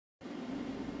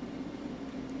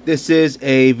This is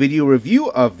a video review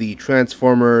of the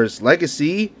Transformers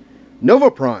Legacy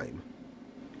Nova Prime.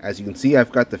 As you can see,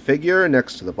 I've got the figure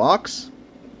next to the box.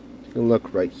 You can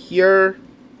look right here.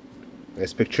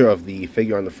 Nice picture of the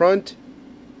figure on the front.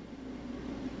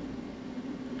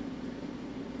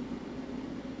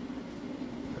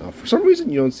 For some reason,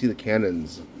 you don't see the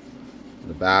cannons in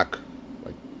the back.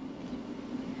 Like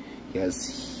he has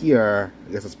here.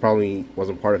 I guess it's probably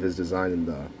wasn't part of his design in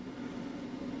the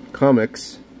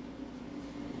comics.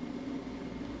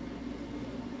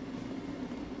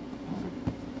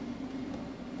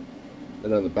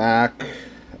 And on the back,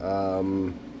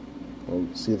 we'll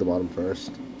see the bottom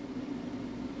first.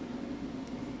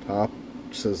 Top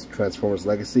says Transformers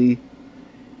Legacy.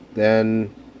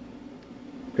 Then,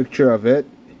 picture of it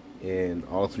in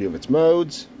all three of its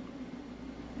modes.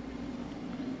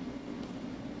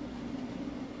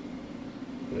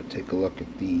 I'm going to take a look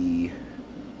at the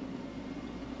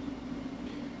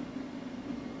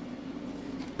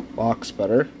box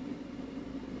better.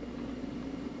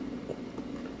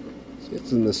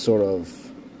 It's in this sort of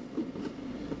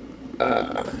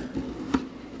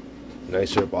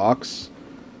nicer box.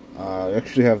 I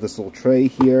actually have this little tray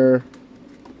here.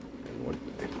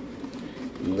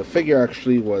 And the figure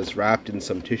actually was wrapped in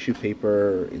some tissue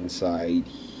paper inside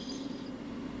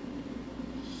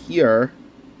here.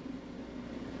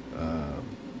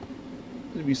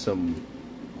 There'd be some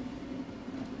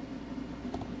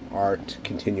art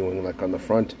continuing like on the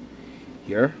front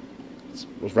here. It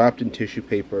was wrapped in tissue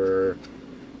paper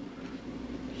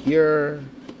here.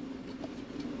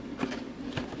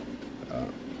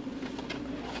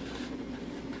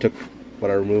 But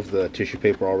I removed the tissue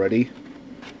paper already.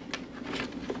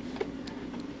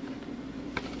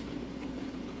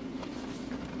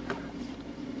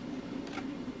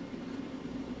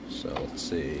 So let's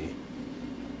see.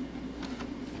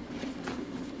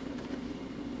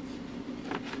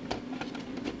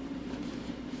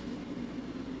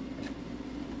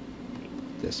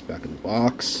 This back in the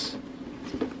box.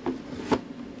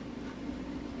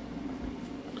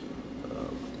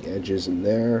 The edges in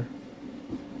there.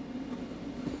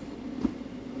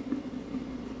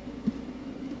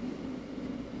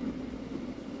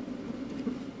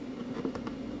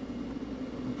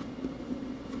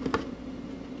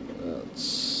 Let's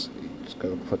see. Just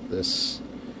gotta put this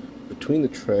between the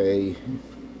tray and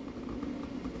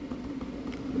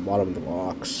the bottom of the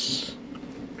box.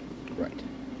 Right.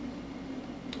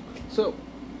 So,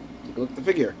 take a look at the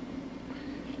figure.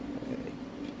 Okay.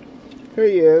 Here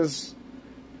he is.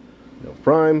 Nova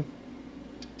Prime.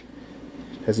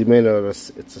 As you may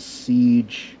notice, it's a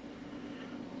Siege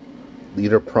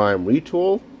Leader Prime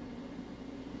retool.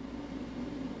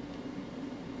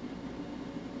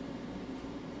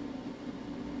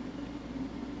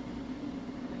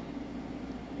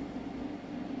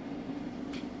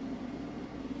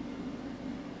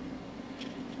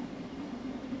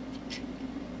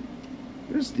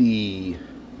 Here's the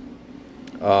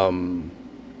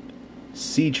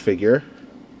Siege figure.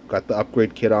 Got the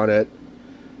upgrade kit on it.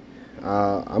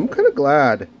 I'm kind of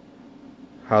glad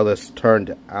how this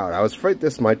turned out. I was afraid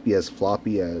this might be as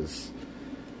floppy as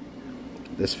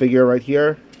this figure right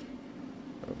here.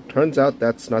 Turns out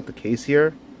that's not the case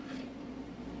here.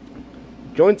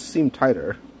 Joints seem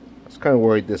tighter. I was kind of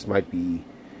worried this might be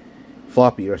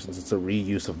floppier since it's a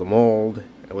reuse of the mold.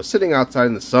 It was sitting outside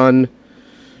in the sun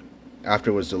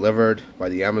after it was delivered by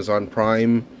the Amazon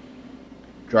Prime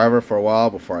driver for a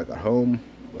while before I got home.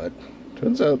 But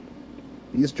turns out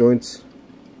these joints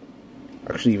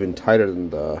are actually even tighter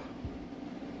than the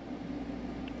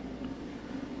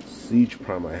Siege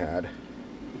Prime I had.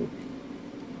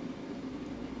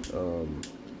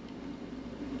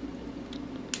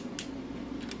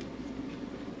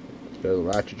 There's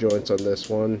ratchet joints on this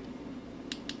one.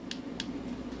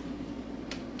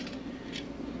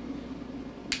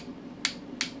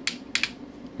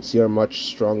 You see a much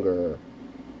stronger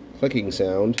clicking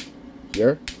sound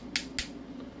here.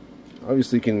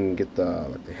 Obviously you can get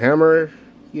the hammer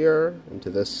here into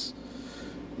this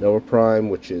Nova Prime,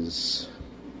 which is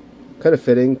kind of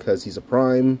fitting because he's a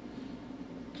Prime.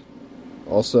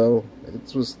 Also, I think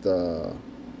this was the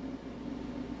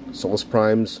Solus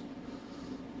Prime's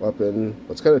weapon.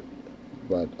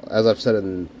 But as I've said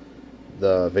in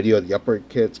the video of the upgrade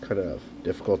kit, it's kind of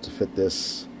difficult to fit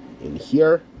this in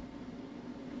here.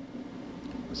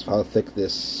 That's how thick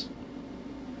this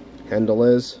handle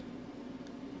is.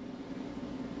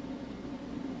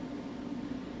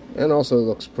 And also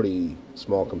looks pretty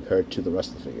small compared to the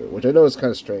rest of the figure, which I know is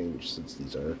kind of strange since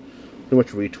these are pretty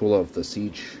much a retool of the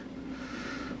Siege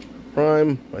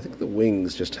Prime. I think the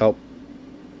wings just help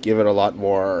give it a lot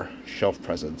more shelf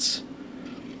presence.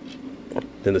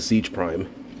 than the Siege Prime.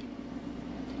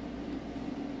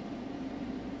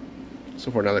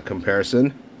 So for another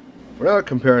comparison,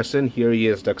 here he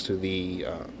is next to the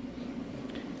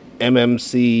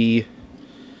MMC.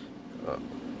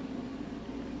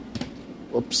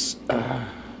 Whoops.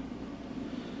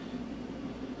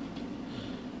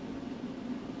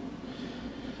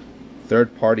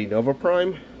 Third-party Nova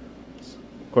Prime.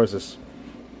 Of course, this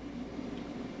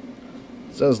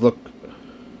does look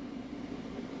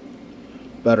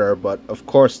better, but of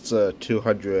course it's a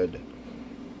 $200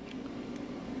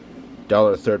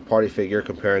 third-party figure,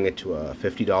 comparing it to a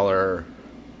 $50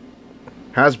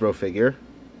 Hasbro figure.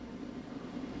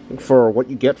 And for what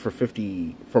you get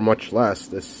for much less,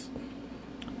 this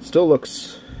still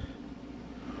looks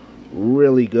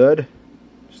really good,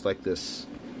 just like this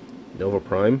Nova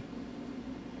Prime.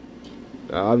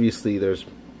 Obviously, there's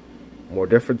more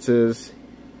differences.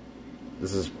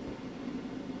 This is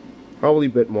probably a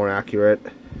bit more accurate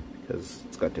because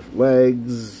it's got different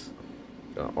legs,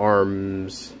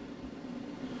 arms,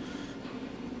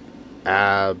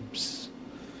 abs,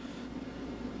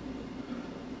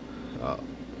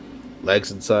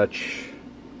 legs and such.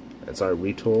 It's our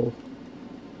retool.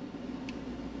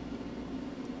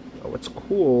 What's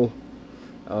cool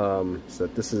is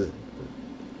that this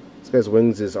guy's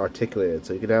wings is articulated,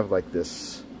 so you could have like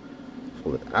this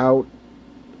folded out,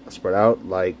 spread out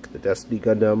like the Destiny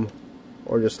Gundam,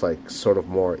 or just like sort of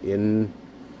more in,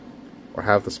 or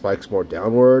have the spikes more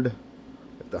downward,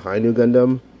 like the Hi-Nu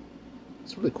Gundam.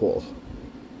 It's really cool.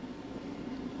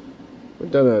 I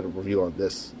haven't done a review on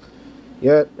this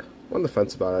yet. I'm on the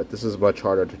fence about it. This is much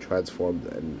harder to transform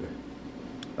than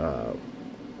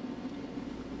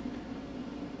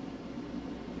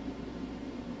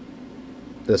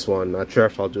this one. Not sure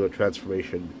if I'll do a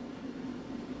transformation,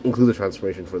 include the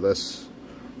transformation for this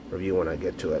review when I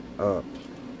get to it.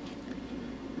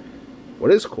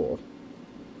 What is cool,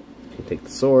 you can take the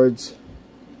swords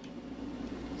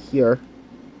here,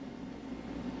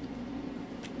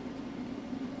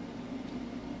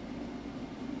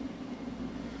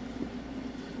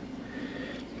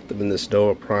 put them in this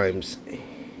Nova Prime's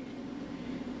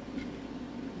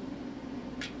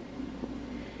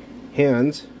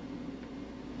hands,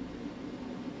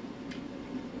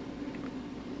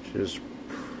 which is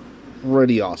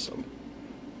pretty awesome.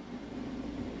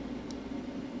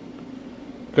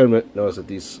 Couldn't notice that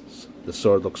the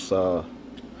sword looks it's a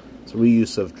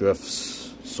reuse of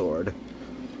Drift's sword,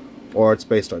 or it's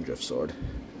based on Drift's sword.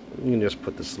 You can just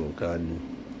put this little gun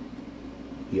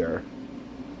here.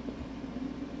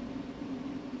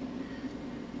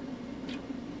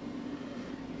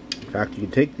 In fact, you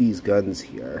can take these guns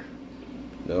here.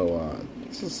 No,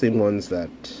 it's the same ones that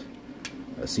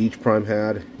Siege Prime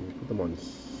had. You can put them on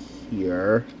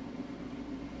here.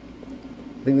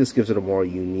 I think this gives it a more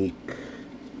unique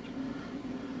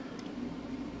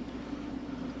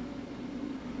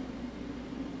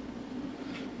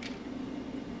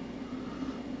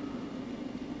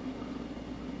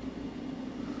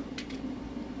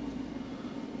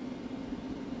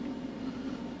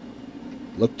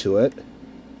look to it.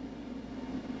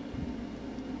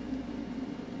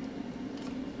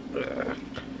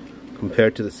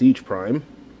 Compared to the Siege Prime,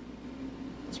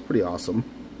 it's pretty awesome.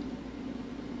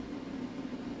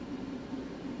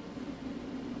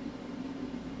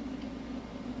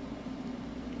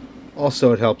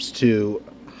 Also, it helps to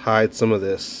hide some of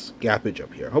this gappage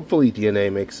up here. Hopefully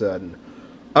DNA makes an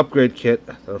upgrade kit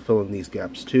that'll fill in these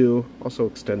gaps too. Also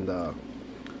extend the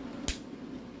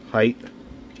height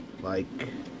like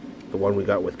the one we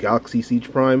got with Galaxy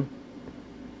Siege Prime.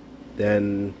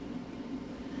 Then,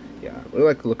 yeah, I really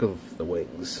like the look of the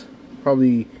wings.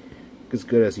 Probably as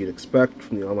good as you'd expect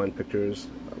from the online pictures.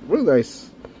 Really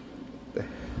nice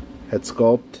head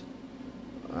sculpt.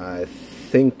 I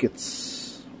think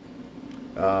it's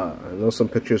I know some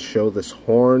pictures show this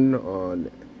horn on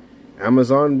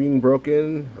Amazon being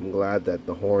broken. I'm glad that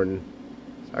the horn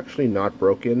is actually not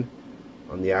broken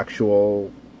on the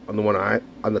actual, on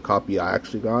the copy I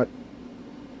actually got.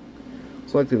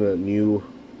 Selecting the new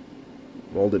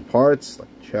molded parts like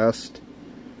the chest,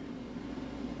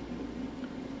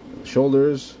 and the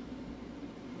shoulders.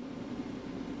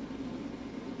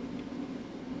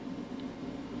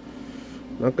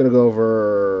 I'm not going to go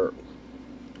over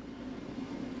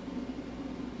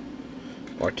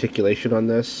articulation on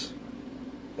this.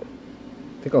 I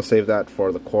think I'll save that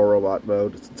for the core robot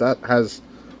mode. Since that has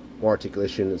more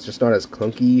articulation, it's just not as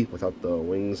clunky without the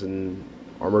wings and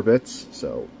armor bits.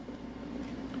 So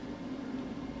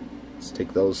let's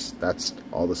take those, that's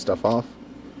all the stuff off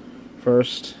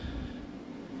first.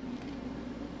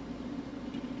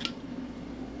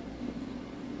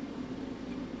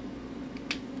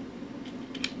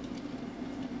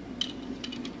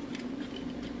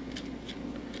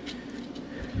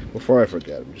 before I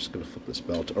forget, I'm just going to flip this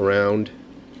belt around.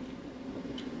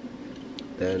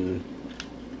 Then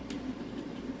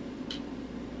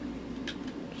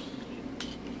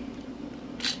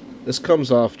this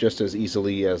comes off just as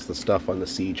easily as the stuff on the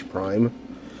Siege Prime.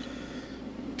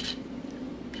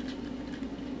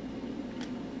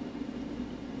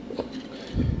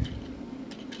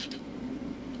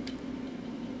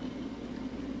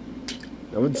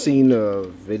 I haven't seen a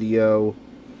video.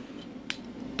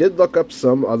 Did look up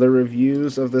some other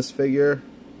reviews of this figure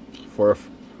for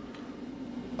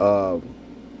I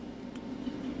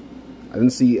didn't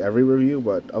see every review,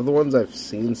 but of the ones I've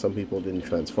seen, some people didn't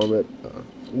transform it.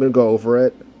 I'm gonna go over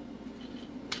it.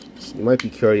 So you might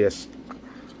be curious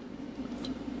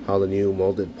how the new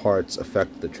molded parts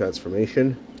affect the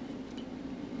transformation.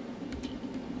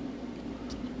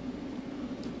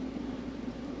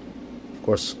 Of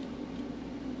course,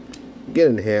 get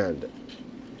in hand,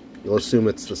 you'll assume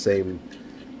it's the same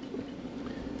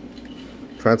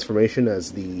transformation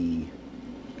as the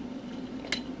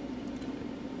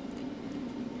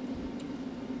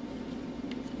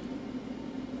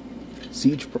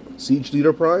Siege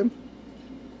Leader Prime.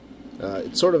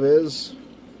 It sort of is,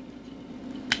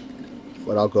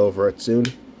 but I'll go over it soon.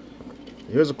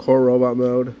 Here's a core robot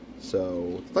mode,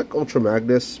 so it's like Ultra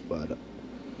Magnus, but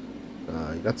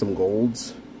you got some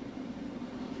golds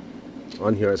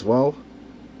on here as well.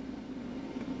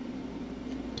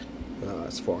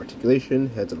 As for articulation,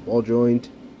 head's at a ball joint.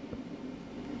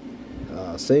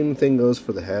 Same thing goes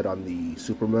for the head on the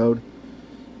super mode.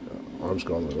 Arms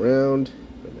go all the way around,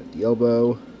 and at the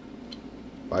elbow,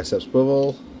 bicep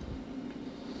swivel,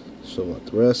 swivel at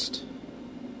the wrist.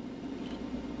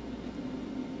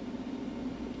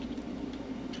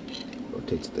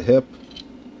 Rotates at the hip.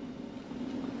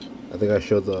 I think I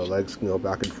showed the legs can go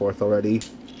back and forth already.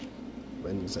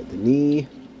 Bends at the knee.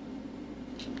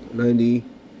 90.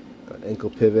 Got ankle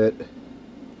pivot.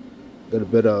 Got a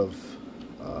bit of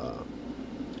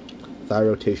thigh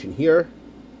rotation here.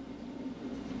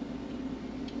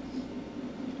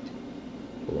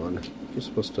 Hold on. You're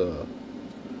supposed to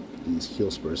get these heel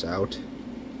spurs out.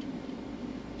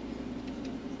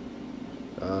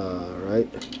 Right.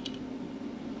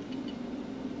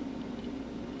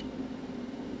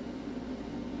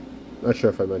 Not sure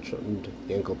if I mentioned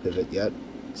the ankle pivot yet.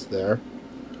 It's there.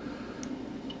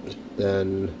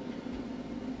 Then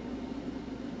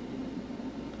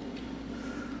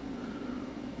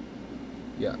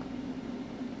yeah.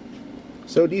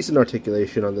 So decent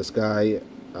articulation on this guy.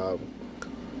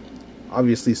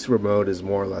 Obviously super mode is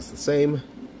more or less the same.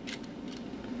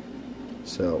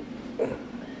 So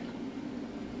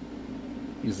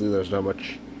usually there's not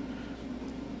much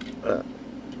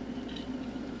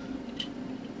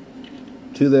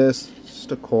to this. It's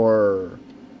just a core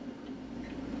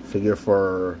figure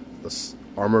for the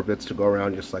armor bits to go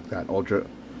around, just like that Ultra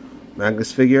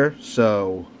Magnus figure.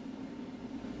 So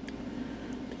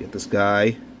to get this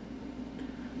guy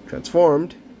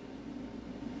transformed,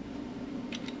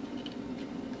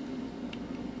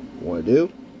 what I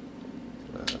do,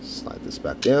 slide this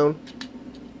back down.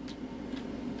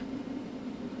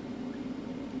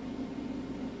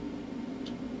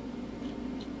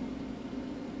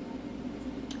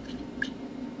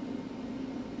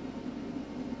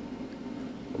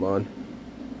 Come on.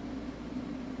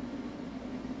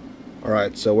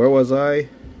 Alright, so where was I?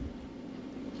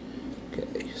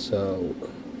 Okay, so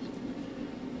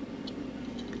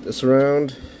get this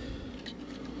around.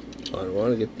 I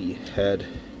want to get the head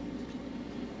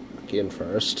back in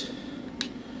first.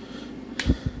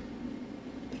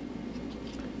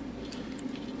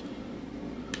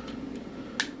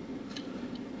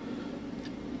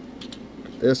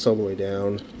 Get this all the way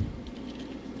down.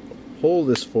 Pull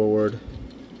this forward.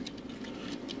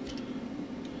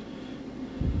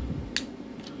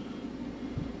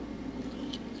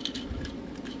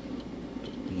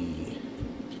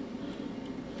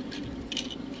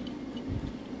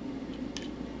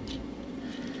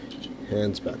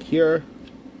 Hands back here.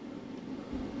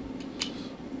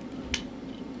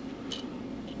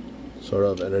 Sort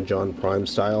of Energon Prime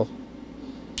style.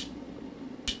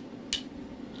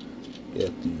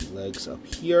 Get the legs up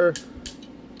here.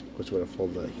 Which way to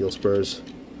fold the heel spurs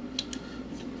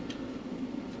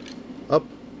up.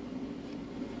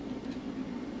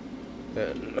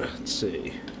 And let's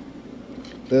see.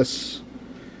 This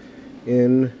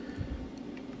in.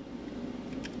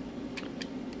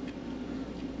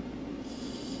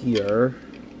 Here.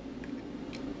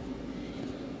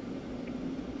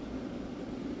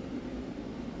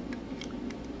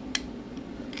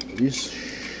 These,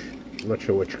 I'm not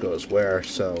sure which goes where,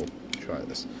 so try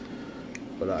this.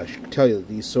 But I should tell you that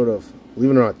these sort of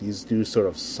believe it or not, these do sort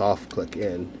of soft click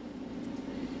in.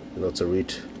 You know, it's a even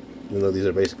though these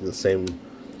are basically the same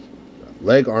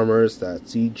leg armors that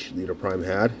Siege Leader Prime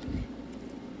had.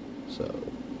 So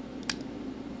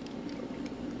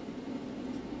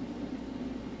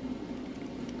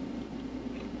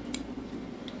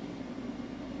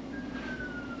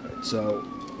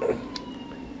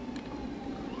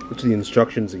go to the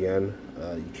instructions again.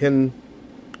 You're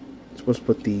supposed to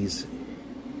put these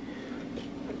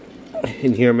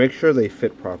in here. Make sure they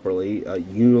fit properly.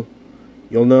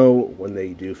 You'll know when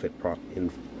they do fit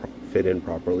in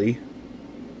properly.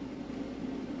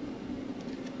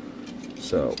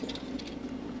 So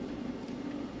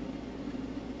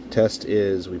test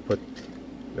is we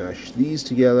mash these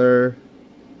together.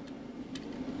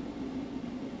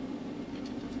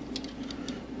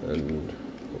 And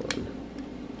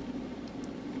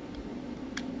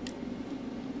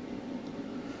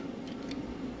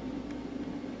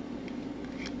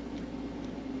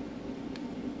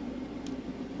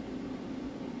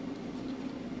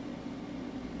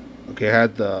okay, I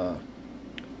had the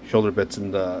shoulder bits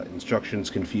and the instructions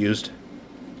confused.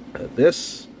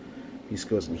 This piece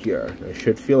goes in here. I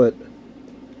should feel it.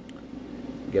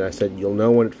 Again, I said you'll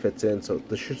know when it fits in, so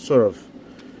this should sort of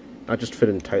not just fit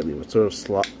in tightly, but sort of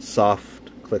soft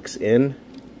clicks in.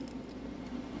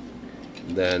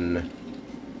 Then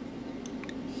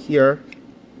here,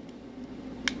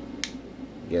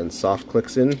 again, soft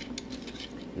clicks in.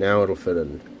 Now it'll fit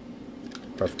in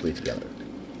perfectly together.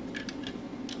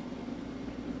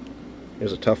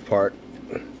 Here's a tough part.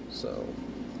 So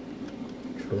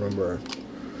remember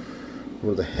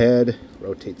the head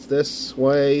rotates this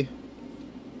way,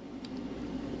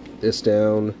 this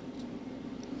down.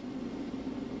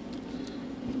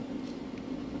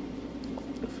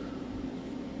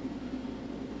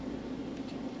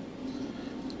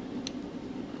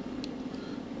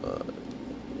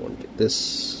 Want to get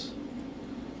this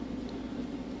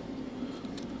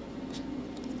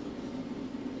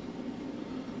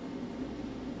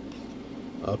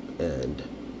up and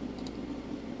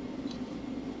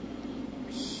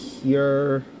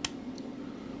here.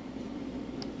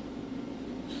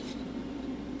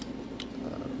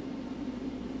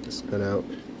 This gun out.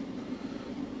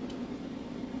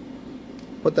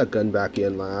 Put that gun back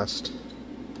in last,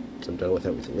 so I'm done with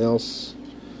everything else.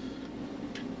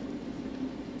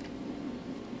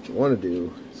 What you want to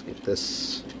do is get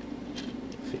this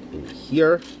fit in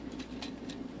here.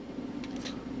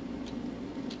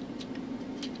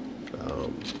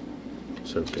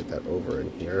 Sort of get that over in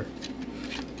here.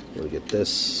 We'll get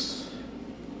this,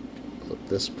 clip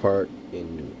this part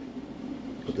in,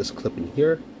 put this clip in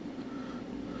here.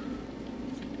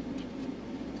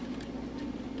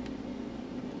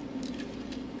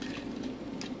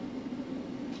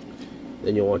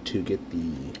 Then you'll want to get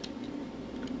the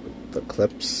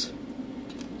clips,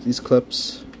 these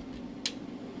clips,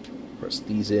 press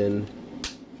these in.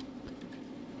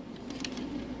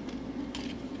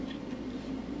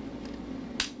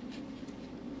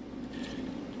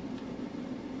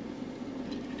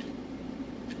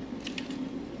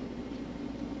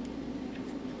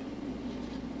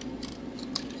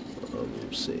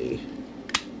 See,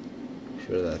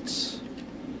 sure that's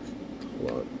a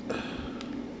lot.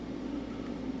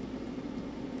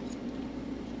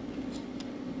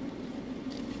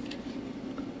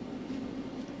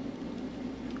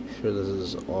 Sure this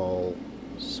is all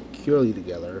securely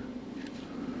together.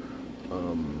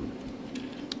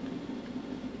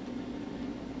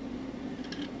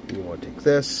 You want to take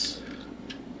this,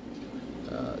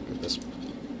 get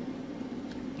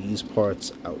these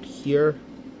parts out here.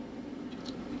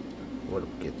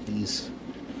 Want to get these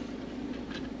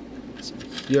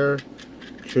here.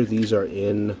 Make sure these are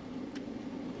in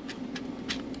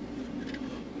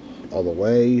all the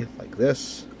way like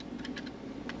this,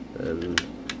 and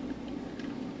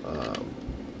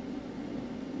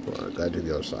well, I gotta do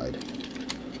the other side.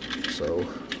 So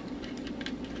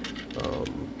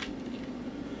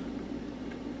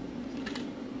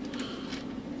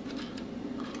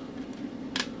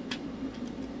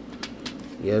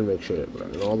again, make sure that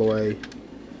run it all the way.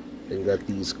 Then you got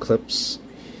these clips,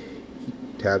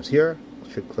 tabs here.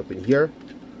 Should clip in here.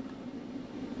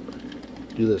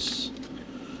 Do this.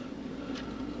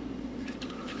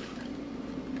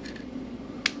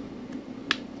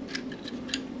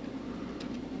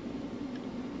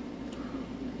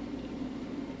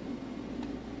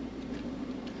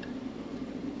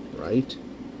 Right.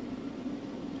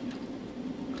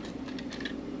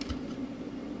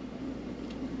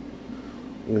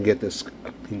 I'm gonna get this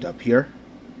cleaned up here.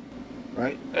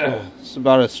 Right, it's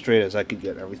about as straight as I could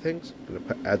get everything. So I'm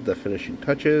gonna add the finishing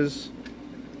touches.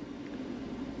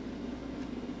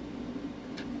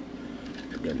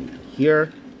 again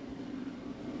here.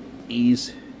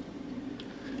 Ease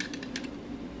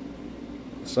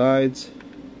sides.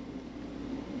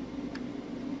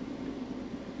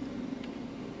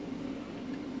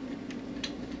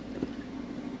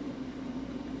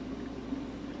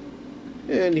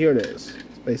 And here it is.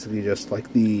 It's basically just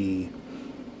like the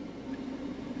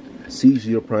Siege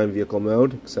Zero Prime vehicle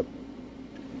mode, except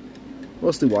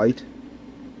mostly white.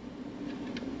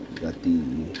 Got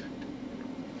the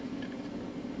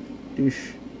you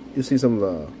see some of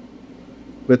the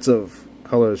bits of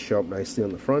colors show up nicely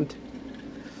on the front.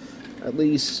 At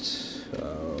least,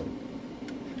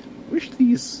 wish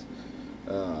these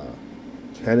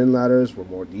cannon ladders were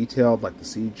more detailed, like the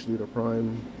Siege Leader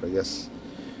Prime. But I guess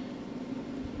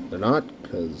they're not,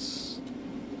 because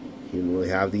you didn't really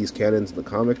have these cannons in the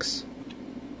comics.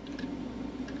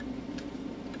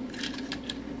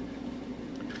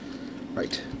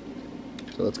 Right.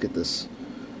 So let's get this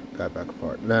guy back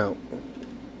apart. Now, I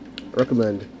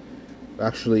recommend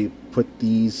actually put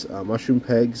these mushroom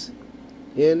pegs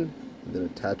in, and then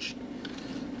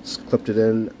clipped it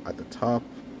in at the top.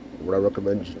 What I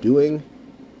recommend you doing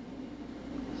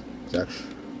is actually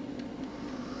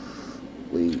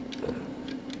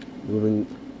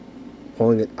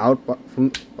pulling it out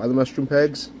by the mushroom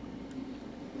pegs,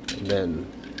 and then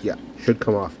yeah, should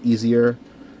come off easier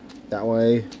that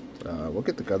way. We'll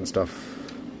get the gun stuff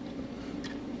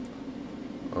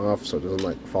off so it doesn't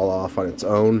like fall off on its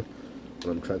own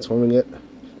when I'm transforming it.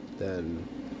 Then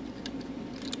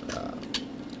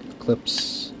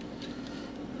clips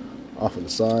off on the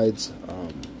sides.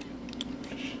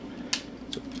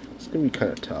 It's gonna be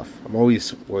kind of tough. I'm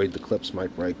always worried the clips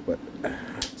might break, but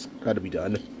it's got to be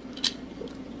done.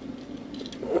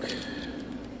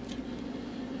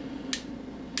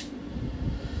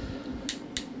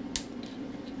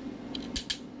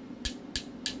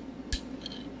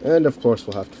 And of course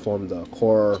we'll have to form the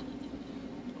core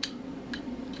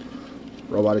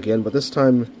robot again, but this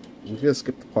time I'm gonna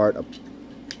skip the part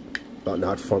about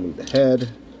not forming the head.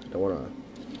 I don't want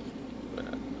to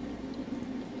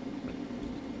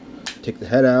take the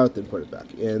head out, then put it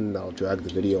back in. I'll drag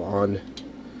the video on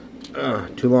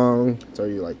too long. It's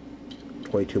already like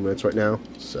 22 minutes right now,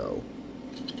 so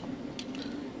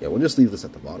yeah, we'll just leave this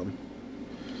at the bottom.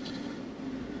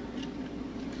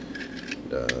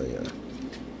 Yeah.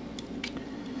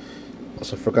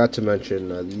 Also forgot to mention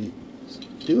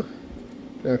you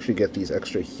can actually get these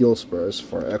extra heel spurs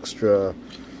for extra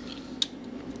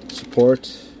support,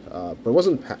 but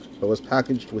it was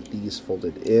packaged with these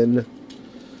folded in,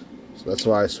 so that's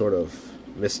why I sort of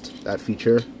missed that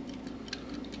feature.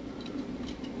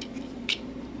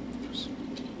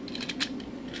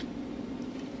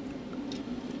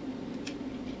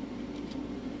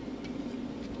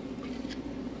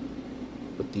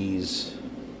 Put these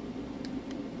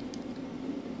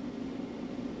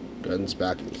guns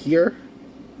back in here.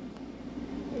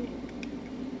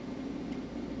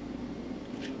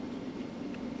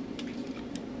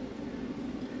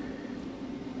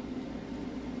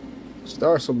 So there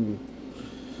are some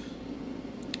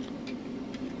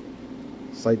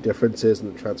slight differences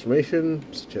in the transformation,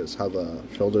 such as how the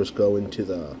shoulders go into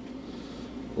the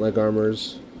leg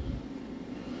armors.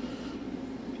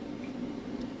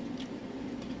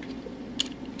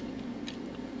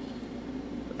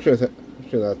 I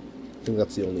think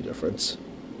that's the only difference.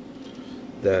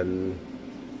 Then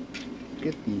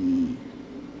get the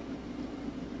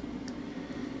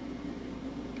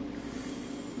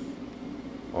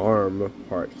arm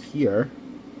part here.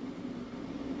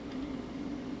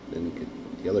 Then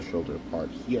get the other shoulder part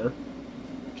here.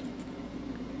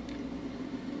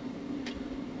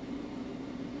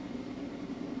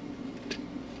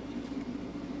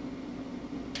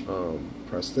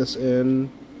 Press this in.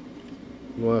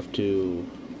 We'll have to.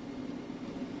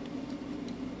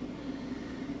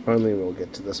 Finally, we'll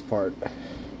get to this part.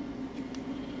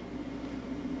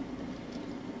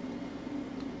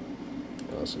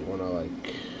 So you want to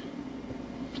like.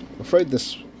 I'm afraid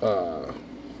this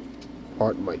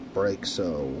part might break,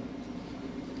 so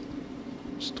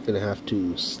just gonna have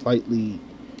to slightly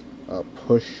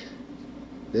push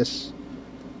this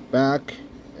back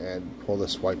and pull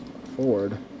this white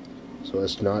forward, so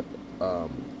as to not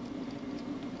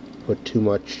put too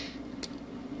much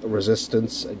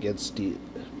resistance against the.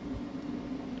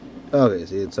 Okay,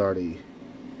 see, it's already.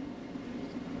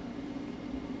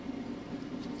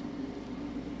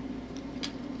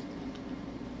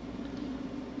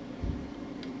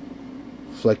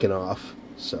 Flicking off,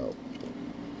 so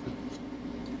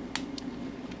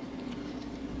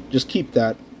just keep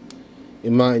that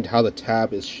in mind, how the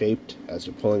tab is shaped as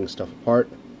you're pulling stuff apart.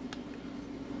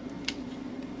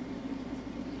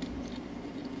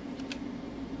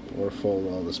 Or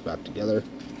fold all this back together.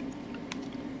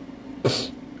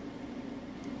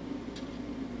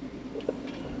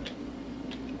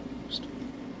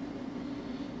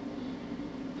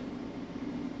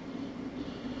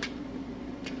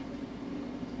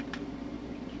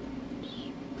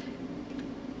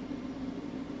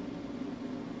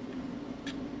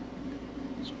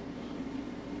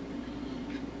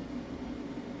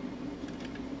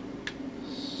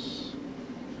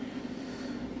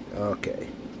 Okay.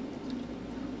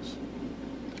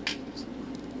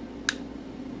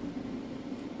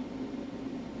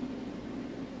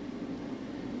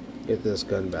 Get this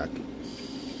gun back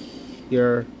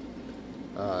here.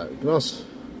 You can also,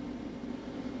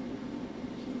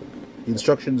 the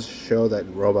instructions show that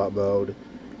in robot mode,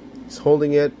 he's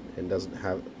holding it and doesn't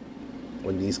have,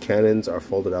 when these cannons are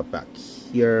folded up back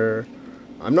here.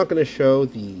 I'm not going to show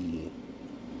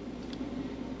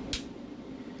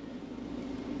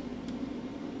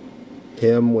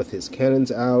him with his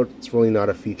cannons out. It's really not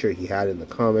a feature he had in the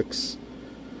comics.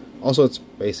 Also, it's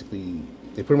basically,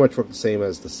 they pretty much work the same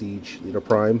as the Siege Leader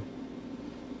Prime.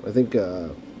 I think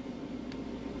the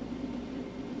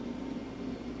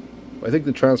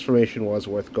transformation was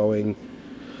worth going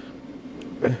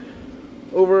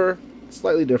over. It's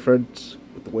slightly different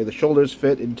with the way the shoulders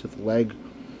fit into the leg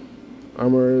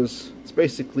armors. It's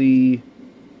basically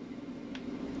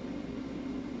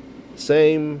the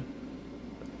same.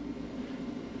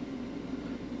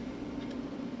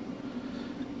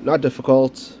 Not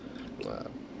difficult.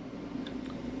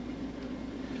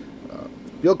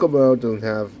 Vehicle mode doesn't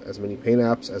have as many paint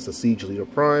apps as the Siege Leader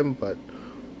Prime, but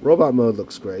robot mode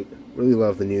looks great. Really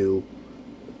love the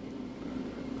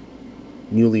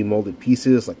newly molded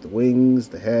pieces like the wings,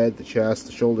 the head, the chest,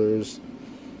 the shoulders.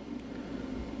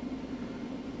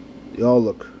 They all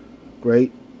look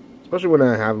great, especially when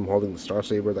I have him holding the Star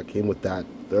Saber that came with that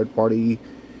third-party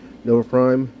Nova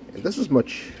Prime. And this is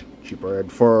much cheaper,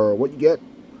 and for what you get,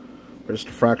 for just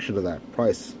a fraction of that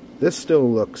price, this still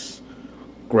looks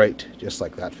great, just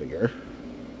like that figure.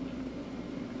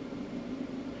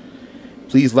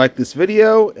 Please like this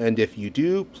video, and if you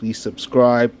do, please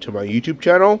subscribe to my YouTube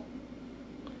channel.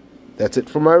 That's it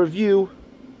for my review.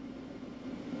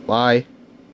 Bye.